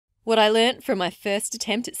What I learnt from my first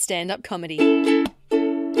attempt at stand-up comedy.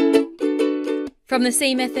 From the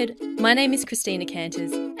C Method, my name is Christina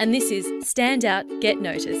Canters, and this is Stand Out, Get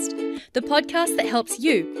Noticed, the podcast that helps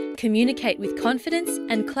you communicate with confidence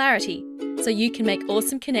and clarity so you can make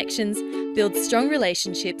awesome connections, build strong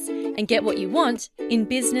relationships, and get what you want in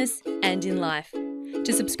business and in life.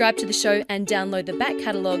 To subscribe to the show and download the back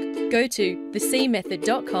catalogue, go to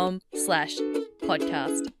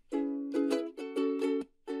thecmethod.com/podcast.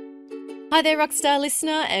 Hi there, Rockstar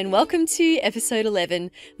listener, and welcome to episode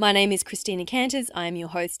 11. My name is Christina Canters. I am your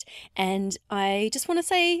host, and I just want to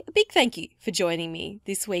say a big thank you for joining me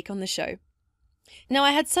this week on the show. Now,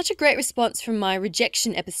 I had such a great response from my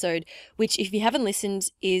rejection episode, which, if you haven't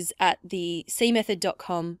listened, is at the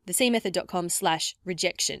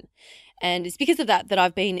thecmethod.com/rejection. And it's because of that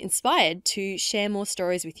I've been inspired to share more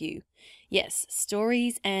stories with you. Yes,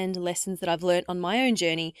 stories and lessons that I've learned on my own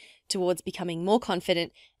journey towards becoming more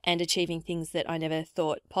confident and achieving things that I never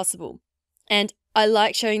thought possible. And I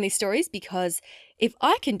like sharing these stories because if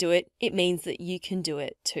I can do it, it means that you can do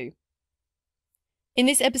it too. In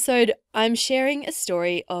this episode, I'm sharing a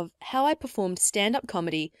story of how I performed stand-up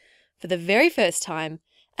comedy for the very first time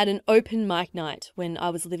at an open mic night when I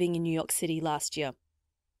was living in New York City last year.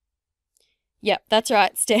 Yep, that's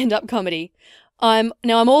right, stand-up comedy. I'm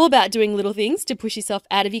all about doing little things to push yourself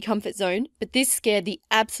out of your comfort zone, but this scared the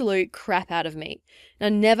absolute crap out of me. Now,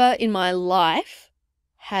 never in my life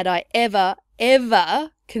had I ever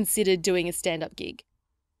considered doing a stand-up gig.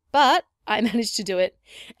 But I managed to do it,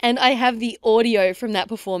 and I have the audio from that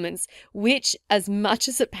performance, which, as much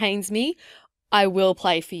as it pains me, I will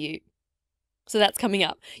play for you. So that's coming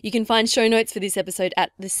up. You can find show notes for this episode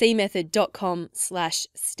at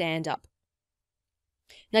thecmethod.com/standup.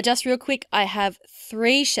 Now, just real quick, I have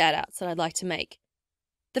 3 shout-outs that I'd like to make.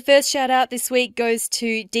 The first shout-out this week goes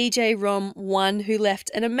to DJ Rom1, who left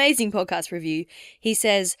an amazing podcast review. He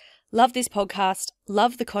says, "Love this podcast,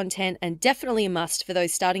 love the content, and definitely a must for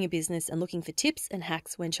those starting a business and looking for tips and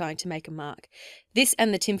hacks when trying to make a mark. This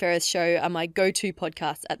and the Tim Ferriss Show are my go-to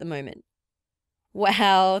podcasts at the moment."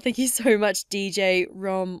 Wow, thank you so much, DJ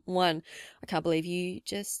Rom1. I can't believe you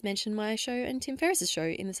just mentioned my show and Tim Ferriss's show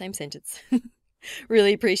in the same sentence.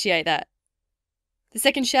 Really appreciate that. The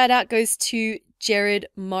second shout out goes to Jared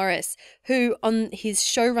Morris, who on his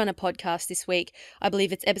Showrunner podcast this week, I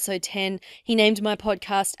believe it's episode 10, he named my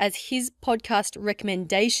podcast as his podcast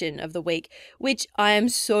recommendation of the week, which I am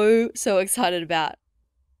so excited about.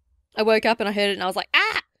 I woke up and I heard it and I was like,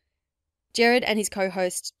 ah! Jared and his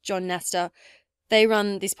co-host, John Naster, they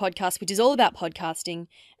run this podcast, which is all about podcasting,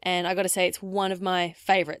 and I got to say it's one of my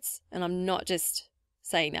favorites, and I'm not just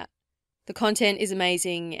saying that. The content is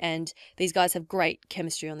amazing, and these guys have great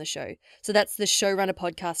chemistry on the show. So that's the Showrunner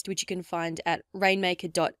podcast, which you can find at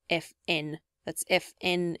rainmaker.fn. That's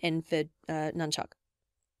FN for nunchuck.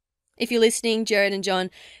 If you're listening, Jared and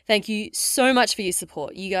John, thank you so much for your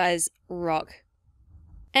support. You guys rock.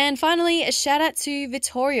 And finally, a shout out to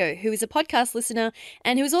Vittorio, who is a podcast listener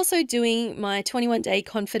and who is also doing my 21-day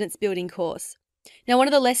confidence building course. Now, one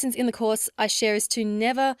of the lessons in the course I share is to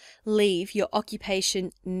never leave your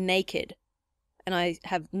occupation naked. And I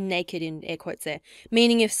have naked in air quotes there,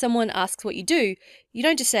 meaning if someone asks what you do, you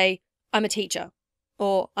don't just say, "I'm a teacher,"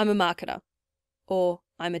 or "I'm a marketer," or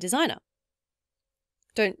 "I'm a designer."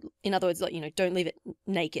 In other words, don't leave it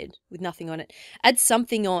naked with nothing on it. Add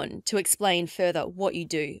something on to explain further what you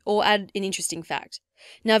do, or add an interesting fact.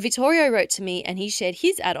 Now, Vittorio wrote to me and he shared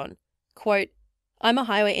his add-on, quote, "I'm a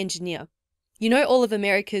highway engineer. You know all of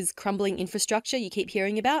America's crumbling infrastructure you keep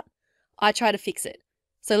hearing about? I try to fix it.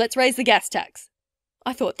 So let's raise the gas tax."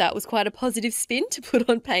 I thought that was quite a positive spin to put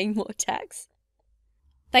on paying more tax.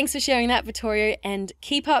 Thanks for sharing that, Vittorio, and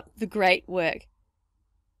keep up the great work.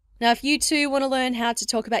 Now, if you too want to learn how to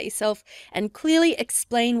talk about yourself and clearly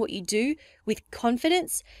explain what you do with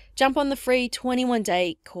confidence, jump on the free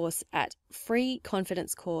 21-day course at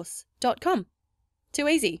freeconfidencecourse.com. Too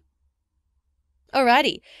easy.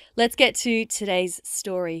 Alrighty, let's get to today's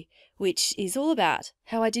story, which is all about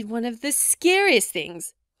how I did one of the scariest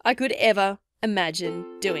things I could ever imagine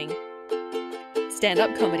doing.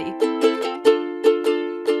 Stand-up comedy.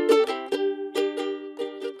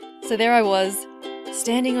 So there I was,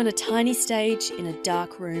 standing on a tiny stage in a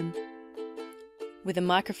dark room, with a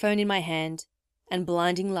microphone in my hand and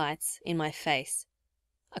blinding lights in my face.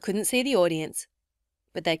 I couldn't see the audience,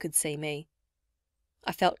 but they could see me.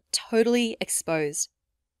 I felt totally exposed.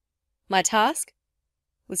 My task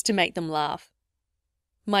was to make them laugh.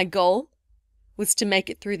 My goal was to make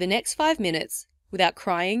it through the next 5 minutes without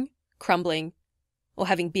crying, crumbling, or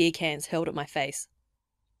having beer cans hurled at my face.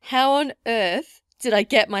 How on earth did I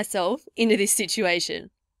get myself into this situation?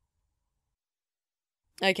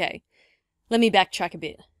 Okay, let me backtrack a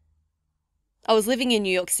bit. I was living in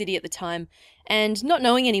New York City at the time, and not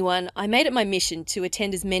knowing anyone, I made it my mission to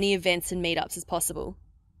attend as many events and meetups as possible.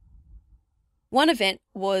 One event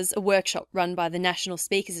was a workshop run by the National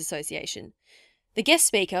Speakers Association. The guest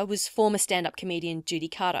speaker was former stand-up comedian Judy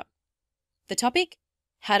Carter. The topic?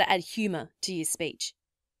 How to add humour to your speech.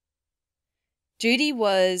 Judy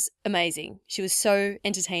was amazing. She was so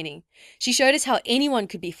entertaining. She showed us how anyone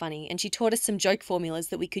could be funny, and she taught us some joke formulas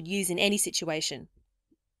that we could use in any situation.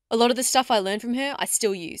 A lot of the stuff I learned from her, I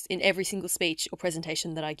still use in every single speech or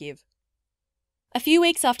presentation that I give. A few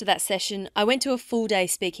weeks after that session, I went to a full-day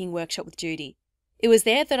speaking workshop with Judy. It was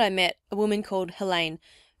there that I met a woman called Helene,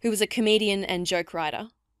 who was a comedian and joke writer.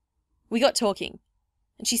 We got talking,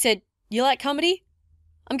 and she said, "You like comedy?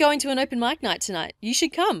 I'm going to an open mic night tonight. You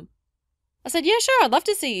should come." I said, "Yeah, sure, I'd love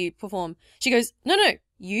to see you perform." She goes, No,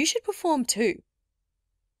 you should perform too."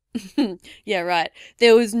 Yeah, right.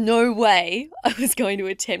 There was no way I was going to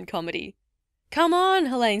attempt comedy. "Come on,"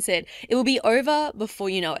 Helene said. "It will be over before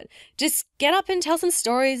you know it. Just get up and tell some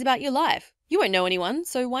stories about your life. You won't know anyone,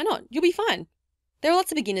 so why not? You'll be fine. There are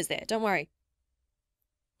lots of beginners there, don't worry."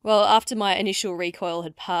 Well, after my initial recoil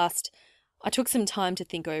had passed, I took some time to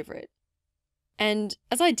think over it. And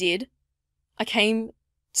as I did, I came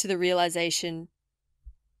to the realization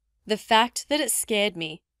the fact that it scared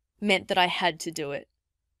me meant that I had to do it.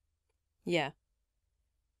 Yeah.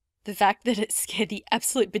 The fact that it scared the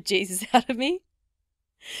absolute bejesus out of me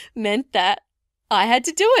meant that I had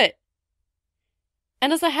to do it.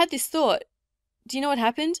 And as I had this thought, do you know what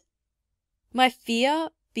happened? My fear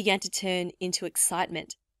began to turn into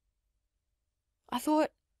excitement. I thought,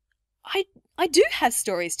 I do have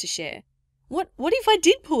stories to share. What if I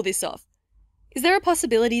did pull this off? Is there a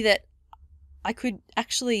possibility that I could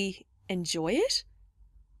actually enjoy it?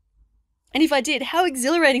 And if I did, how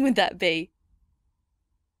exhilarating would that be?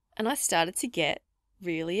 And I started to get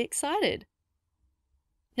really excited.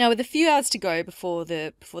 Now, with a few hours to go before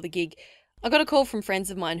the gig, I got a call from friends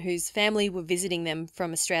of mine whose family were visiting them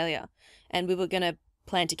from Australia, and we were going to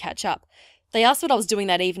plan to catch up. They asked what I was doing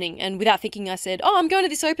that evening, and without thinking I said, "Oh, I'm going to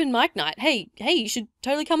this open mic night. Hey, you should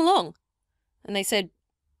totally come along." And they said,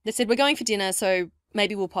 "We're going for dinner, so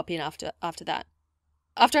maybe we'll pop in after that."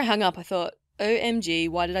 After I hung up, I thought, OMG,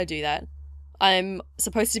 why did I do that? I was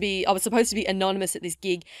supposed to be anonymous at this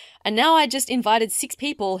gig, and now I just invited 6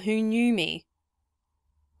 people who knew me.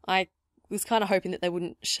 I was kind of hoping that they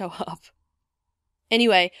wouldn't show up.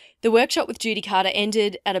 Anyway, the workshop with Judy Carter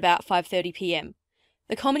ended at about 5:30 p.m.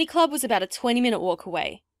 The comedy club was about a 20-minute walk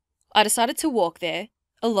away. I decided to walk there,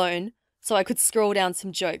 alone, so I could scroll down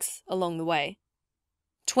some jokes along the way.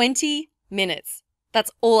 20 minutes.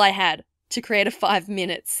 That's all I had to create a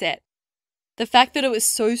 5-minute set. The fact that it was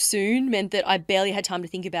so soon meant that I barely had time to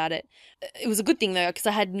think about it. It was a good thing though, because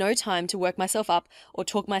I had no time to work myself up or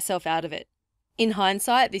talk myself out of it. In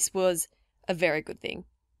hindsight, this was a very good thing.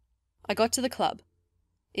 I got to the club.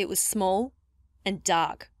 It was small and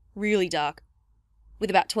dark, really dark, with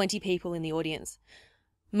about 20 people in the audience,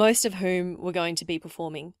 most of whom were going to be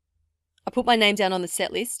performing. I put my name down on the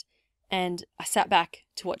set list and I sat back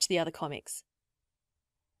to watch the other comics.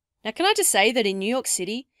 Now, can I just say that in New York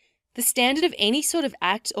City, the standard of any sort of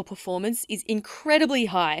act or performance is incredibly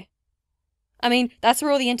high. I mean, that's where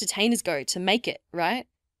all the entertainers go to make it, right?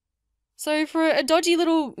 So for a dodgy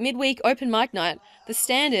little midweek open mic night, the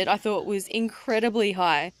standard I thought was incredibly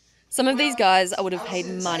high. Some of these guys I would have paid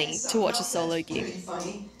money to watch a solo gig.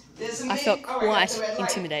 I felt quite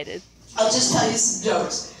intimidated. I'll just tell you some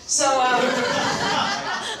jokes.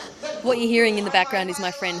 What you're hearing in the background is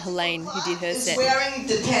my friend Helene, who did her set. Swearing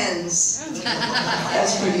depends.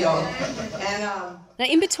 That's pretty old. Now,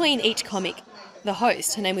 in between each comic, the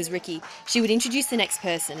host, her name was Ricky, she would introduce the next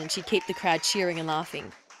person and she'd keep the crowd cheering and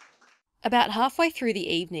laughing. About halfway through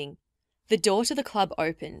the evening, the door to the club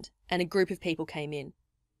opened and a group of people came in.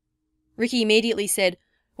 Ricky immediately said,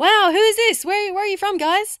 "Wow, who is this? Where are you from,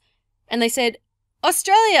 guys?" And they said,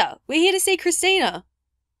 "Australia! We're here to see Christina."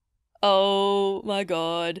 Oh my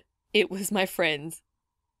God, it was my friends.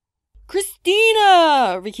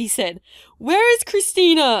 "Christina!" Ricky said. "Where is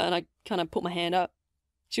Christina?" And I kind of put my hand up.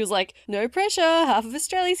 She was like, "No pressure, half of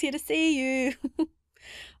Australia's here to see you."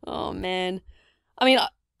 Oh man. I mean,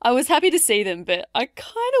 I was happy to see them, but I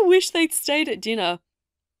kind of wish they'd stayed at dinner.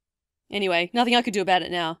 Anyway, nothing I could do about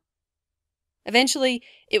it now. Eventually,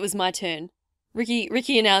 it was my turn.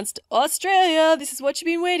 Ricky announced, "Australia, this is what you've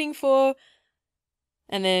been waiting for."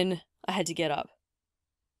 And then I had to get up.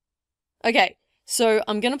 Okay, so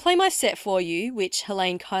I'm going to play my set for you, which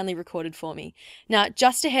Helene kindly recorded for me. Now,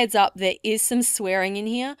 just a heads up, there is some swearing in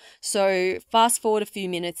here, so fast forward a few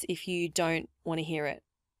minutes if you don't want to hear it.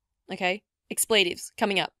 okay? Expletives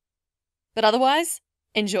coming up. But otherwise,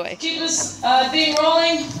 enjoy. Keep this thing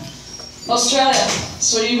rolling. Australia.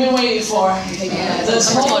 That's what you've been waiting for. Yeah,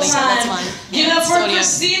 this whole that's time. mine. Give it up for Audio.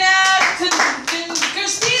 Christina. Christina.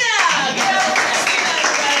 Give it up for Christina,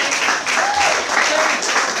 everybody.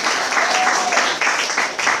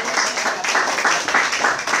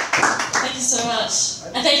 Thank you so much.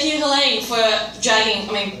 And thank you, Helene, for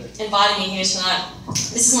inviting me here tonight.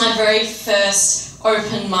 This is my very first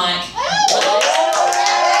open mic.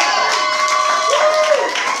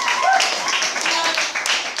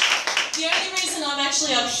 The only reason I'm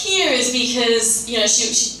actually up here is because,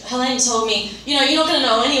 Helene told me, you're not going to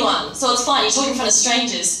know anyone, so it's fine, you talk in front of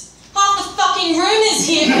strangers. Half the fucking room is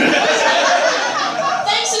here.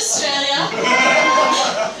 Thanks, Australia.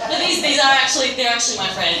 But they're actually my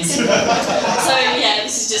friends. So yeah,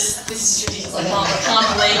 this is ridiculous. I can't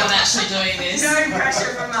believe I'm actually doing this. No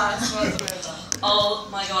pressure from us. Oh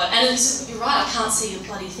my god. And you're right, I can't see your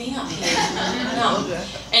bloody thing up here. No.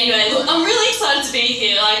 Anyway, look, I'm really excited to be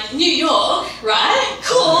here. Like, New York, right?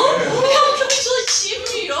 Cool. Come actually cheer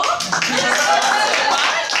New York.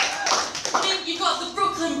 Right? I mean, you've got the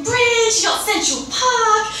Brooklyn Bridge, you got Central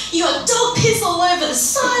Park, you got dog piss all over the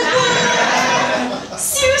sidewalk.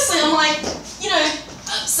 Seriously, I'm like,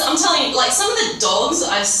 so I'm telling you, like, some of the dogs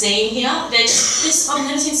I've seen here, I've never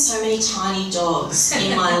seen so many tiny dogs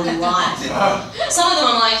in my life. Some of them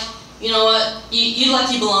I'm like, you know what, you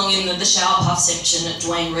belong in the shower puff section at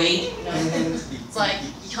Dwayne Reed. It's like,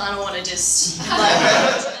 you kind of want to just,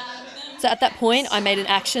 So at that point, I made an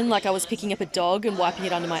action like I was picking up a dog and wiping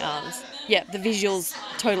it under my arms. Yeah, the visual's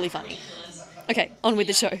totally funny. Okay, on with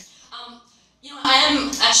the show. I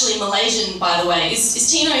am actually Malaysian, by the way.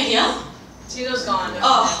 Is Tino here? Tino's gone.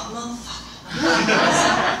 Oh,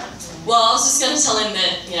 motherfucker. Well, I was just going to tell him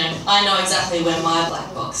that, I know exactly where my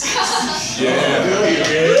black box is. Yeah.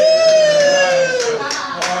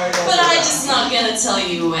 But I'm just not going to tell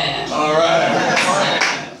you where. All right.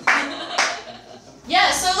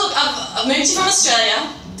 Yeah, so look, I've moved here from Australia.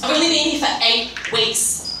 I've only been here for 8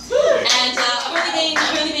 weeks. And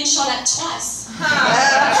I've only been shot at twice. And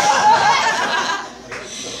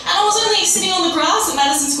I was only sitting on the grass at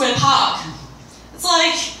Madison Square Park. It's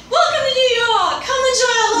like, welcome to New York, come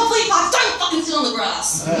enjoy our lovely park. Don't fucking sit on the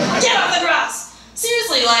grass. Get off the grass.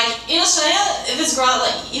 Seriously, like, in Australia, if there's grass,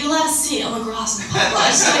 like, you're allowed to sit on the grass in the park. Like,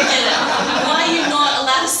 I just don't get it. Why are you not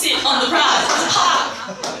allowed to sit on the grass? It's a park.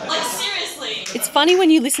 Like, seriously. It's funny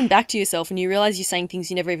when you listen back to yourself and you realise you're saying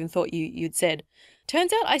things you never even thought you'd said.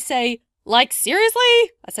 Turns out I say, like,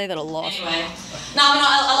 seriously? I say that a lot. Anyway,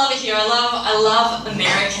 I love it here. I love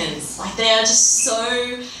Americans. Like, they're just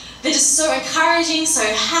so encouraging, so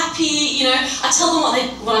happy. I tell them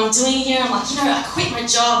what I'm doing here. I'm like, I quit my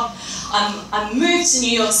job. I moved to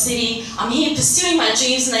New York City. I'm here pursuing my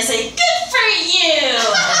dreams, and they say, good for you.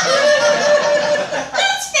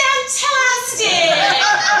 That's fantastic.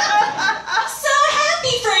 I'm so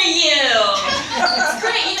happy for you. It's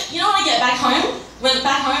great. When I get back home,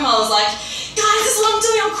 I was like, guys, this is what I'm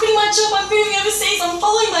doing. I'm quitting my job. I'm moving overseas. I'm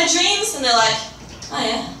following my dreams. And they're like, oh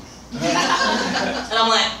yeah. And I'm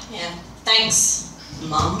like, yeah, thanks,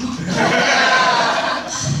 Mum.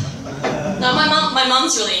 No, my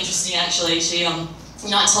mum's really interesting actually. She, I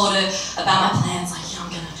told her about my plans. Like,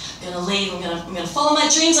 I'm gonna leave. I'm gonna follow my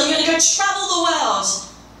dreams. I'm gonna go travel the world.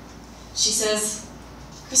 She says,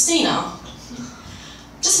 Christina,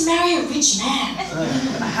 just marry a rich man.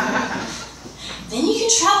 Then you can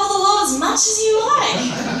travel the world as much as you like.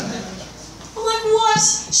 I'm like, what?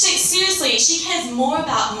 Seriously, she cares more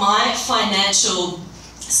about my financial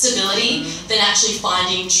stability than actually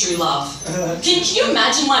finding true love. Can you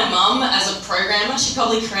imagine my mum as a programmer? She'd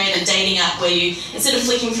probably create a dating app where you, instead of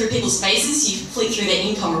flicking through people's faces, you flick through their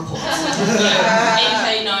income reports.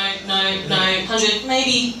 8K, no, 100,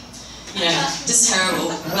 maybe, just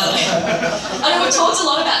terrible. But, I know we've talked a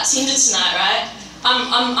lot about Tinder tonight, right?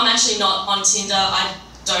 I'm actually not on Tinder. I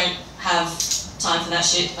don't have time for that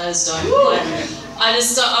shit. I just don't. I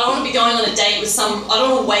don't want to be going on a date with I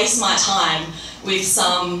don't want to waste my time with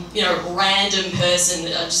some, random person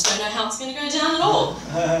that I just don't know how it's going to go down at all.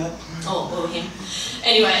 Or him.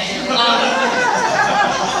 Anyway.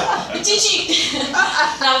 But did you...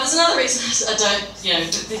 No, there's another reason I don't,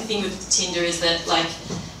 the thing with Tinder is that,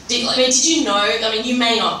 did you know, you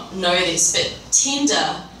may not know this, but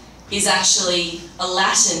Tinder is actually a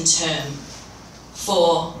Latin term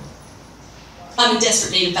for I'm in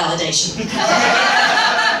desperate need of validation.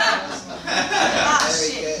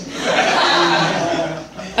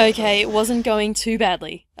 Okay, it wasn't going too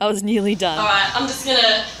badly. I was nearly done. Alright, I'm just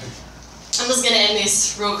gonna end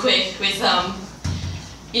this real quick with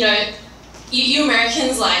you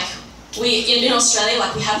Americans, in Australia,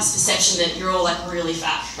 like, we have this perception that you're all, like, really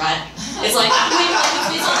fat, right? It's like,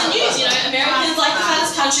 it's on the news, you know, Americans, like, the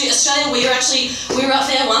fattest country. Australia, we were up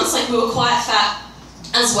there once, like, we were quite fat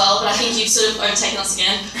as well, but I think you've sort of overtaken us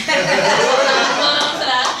again. Well done for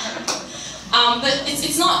that. But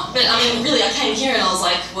it's not, but I mean, really, I came here and I was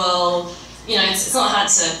like, well, you know, it's not hard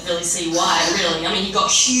to really see why, really. I mean, you've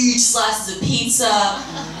got huge slices of pizza.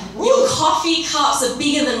 Your coffee cups are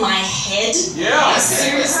bigger than my head. Yeah. Like,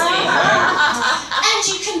 seriously. And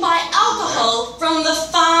you can buy alcohol from the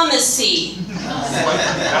pharmacy.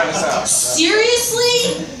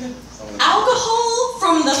 Seriously? Alcohol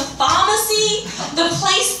from the pharmacy? The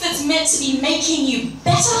place that's meant to be making you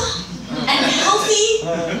better and healthy? I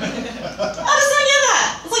just don't get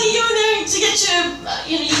that. It's like you go in there to get your,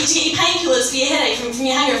 to get your painkillers for your headache from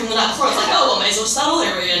your hangover from the night before. It's like, oh, well, may as well start all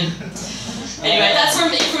over again. Anyway, that's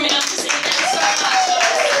from me. Christina. Thanks so much.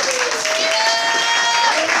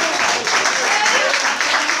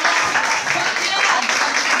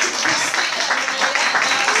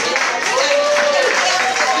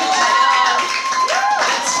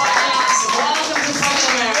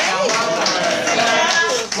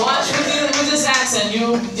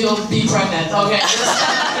 You'll be pregnant. Okay.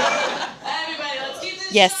 Everybody, let's keep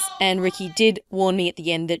this. Yes, and Ricky did warn me at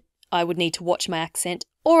the end that I would need to watch my accent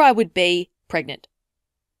or I would be pregnant.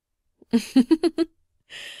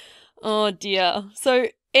 Oh dear. So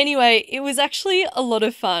anyway, it was actually a lot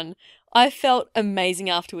of fun. I felt amazing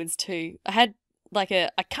afterwards too. I had like I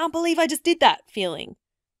can't believe I just did that feeling.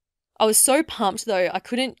 I was so pumped though, I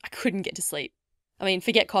couldn't get to sleep. I mean,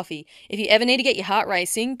 forget coffee. If you ever need to get your heart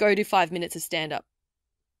racing, go do 5 minutes of stand-up.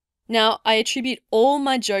 Now, I attribute all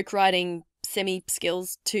my joke writing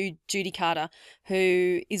semi-skills to Judy Carter,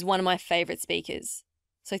 who is one of my favourite speakers.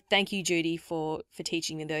 So thank you, Judy, for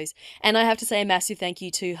teaching me those. And I have to say a massive thank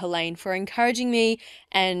you to Helene for encouraging me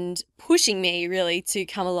and pushing me, really, to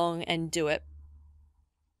come along and do it.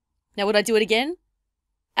 Now, would I do it again?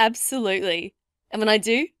 Absolutely. And when I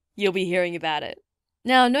do, you'll be hearing about it.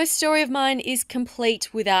 Now, no story of mine is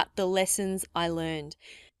complete without the lessons I learned.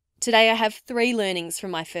 Today I have 3 learnings from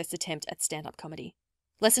my first attempt at stand-up comedy.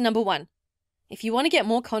 Lesson number 1. If you want to get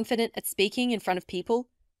more confident at speaking in front of people,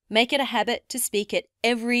 make it a habit to speak at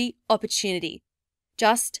every opportunity.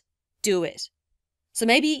 Just do it. So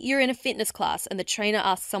maybe you're in a fitness class and the trainer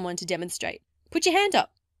asks someone to demonstrate. Put your hand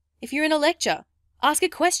up. If you're in a lecture, ask a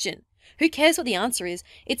question. Who cares what the answer is?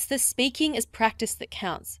 It's the speaking as practice that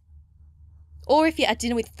counts. Or if you're at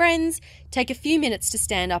dinner with friends, take a few minutes to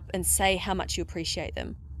stand up and say how much you appreciate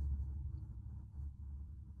them.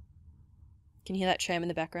 Can you hear that tram in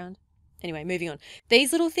the background? Anyway, moving on.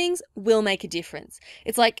 These little things will make a difference.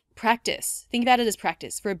 It's like practice. Think about it as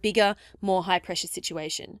practice for a bigger, more high-pressure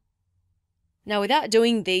situation. Now, without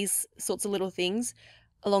doing these sorts of little things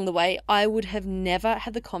along the way, I would have never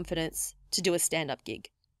had the confidence to do a stand-up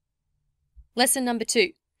gig. Lesson number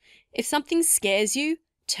 2. If something scares you,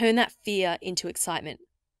 turn that fear into excitement.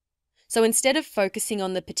 So instead of focusing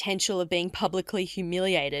on the potential of being publicly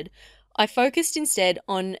humiliated, I focused instead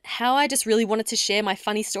on how I just really wanted to share my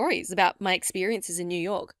funny stories about my experiences in New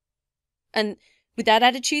York. And with that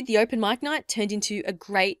attitude, the open mic night turned into a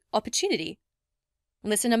great opportunity.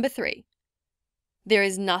 Lesson number 3. There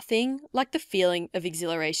is nothing like the feeling of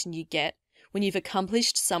exhilaration you get when you've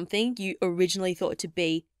accomplished something you originally thought to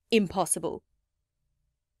be impossible.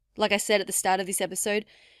 Like I said at the start of this episode,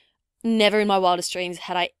 never in my wildest dreams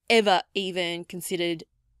had I ever even considered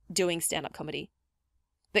doing stand-up comedy.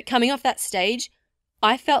 But coming off that stage,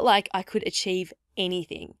 I felt like I could achieve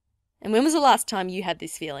anything. And when was the last time you had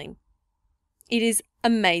this feeling? It is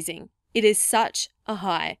amazing. It is such a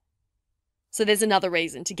high. So there's another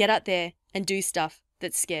reason to get out there and do stuff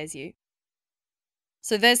that scares you.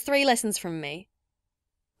 So there's 3 lessons from me.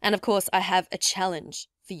 And of course, I have a challenge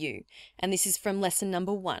for you. And this is from lesson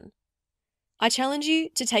number 1. I challenge you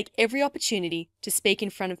to take every opportunity to speak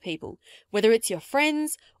in front of people, whether it's your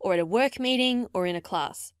friends or at a work meeting or in a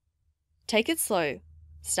class. Take it slow.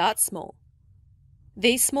 Start small.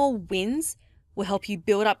 These small wins will help you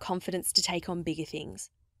build up confidence to take on bigger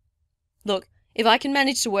things. Look, if I can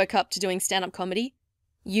manage to work up to doing stand-up comedy,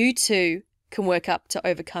 you too can work up to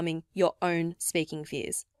overcoming your own speaking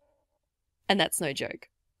fears. And that's no joke.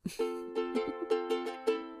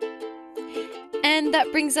 And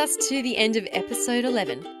that brings us to the end of episode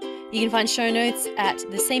 11. You can find show notes at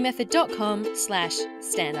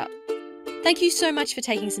thecmethod.com/standup. Thank you so much for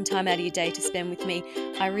taking some time out of your day to spend with me.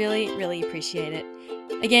 I really, really appreciate it.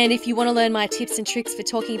 Again, if you want to learn my tips and tricks for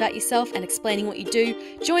talking about yourself and explaining what you do,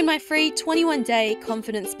 join my free 21-day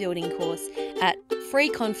confidence building course at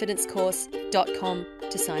freeconfidencecourse.com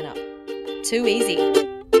to sign up. Too easy.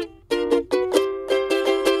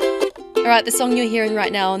 Alright, the song you're hearing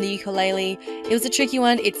right now on the ukulele, it was a tricky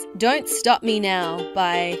one. It's Don't Stop Me Now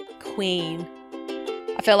by Queen.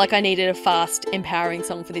 I felt like I needed a fast, empowering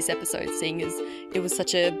song for this episode, seeing as it was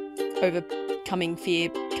such a overcoming fear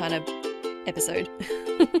kind of episode.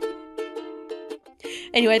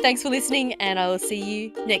 Anyway, thanks for listening, and I will see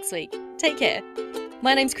you next week. Take care.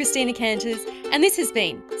 My name's Christina Canters, and this has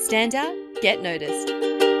been Stand Out, Get Noticed.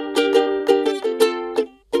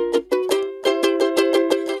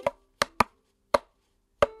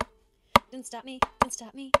 Don't stop me, don't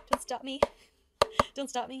stop me, don't stop me. Don't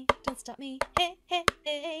stop me, don't stop me, hey, hey,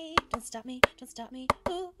 hey. Don't stop me,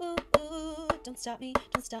 ooh, ooh, ooh. Don't stop me,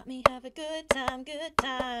 have a good time, good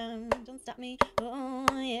time. Don't stop me, oh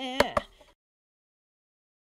yeah.